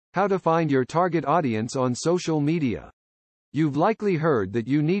How to find your target audience on social media. You've likely heard that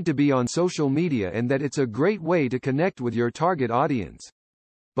you need to be on social media and that it's a great way to connect with your target audience.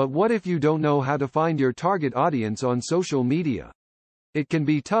 But what if you don't know how to find your target audience on social media? It can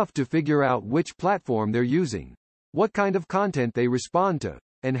be tough to figure out which platform they're using, what kind of content they respond to,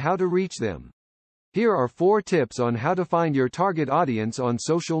 and how to reach them. Here are 4 tips on how to find your target audience on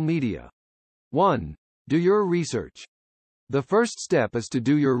social media. 1. Do your research. The first step is to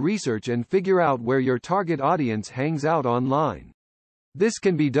do your research and figure out where your target audience hangs out online. This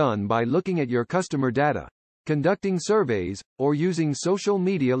can be done by looking at your customer data, conducting surveys, or using social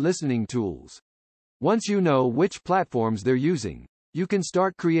media listening tools. Once you know which platforms they're using, you can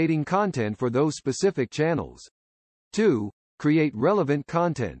start creating content for those specific channels. 2. Create relevant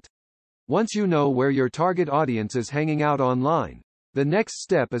content. Once you know where your target audience is hanging out online, the next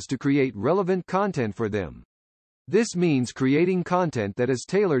step is to create relevant content for them. This means creating content that is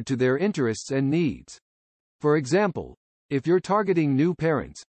tailored to their interests and needs. For example, if you're targeting new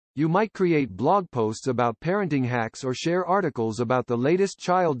parents, you might create blog posts about parenting hacks or share articles about the latest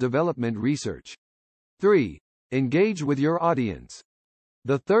child development research. 3. Engage with your audience.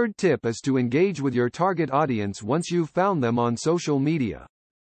 The third tip is to engage with your target audience once you've found them on social media.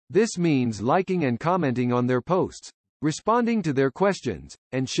 This means liking and commenting on their posts, responding to their questions,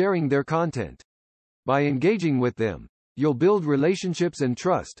 and sharing their content. By engaging with them, you'll build relationships and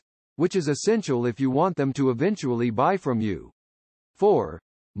trust, which is essential if you want them to eventually buy from you. 4.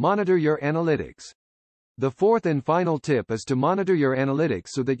 Monitor your analytics. The fourth and final tip is to monitor your analytics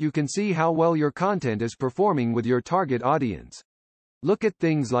so that you can see how well your content is performing with your target audience. Look at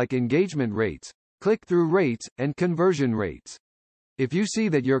things like engagement rates, click-through rates, and conversion rates. If you see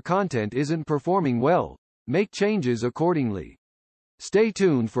that your content isn't performing well, make changes accordingly. Stay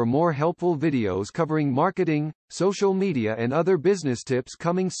tuned for more helpful videos covering marketing, social media and other business tips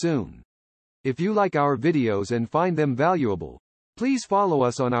coming soon. If you like our videos and find them valuable, please follow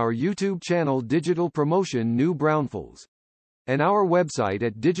us on our YouTube channel Digital Promotion New Braunfels and our website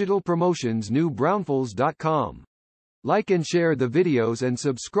at digitalpromosionsnewbraunfels.com. Like and share the videos and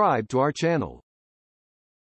subscribe to our channel.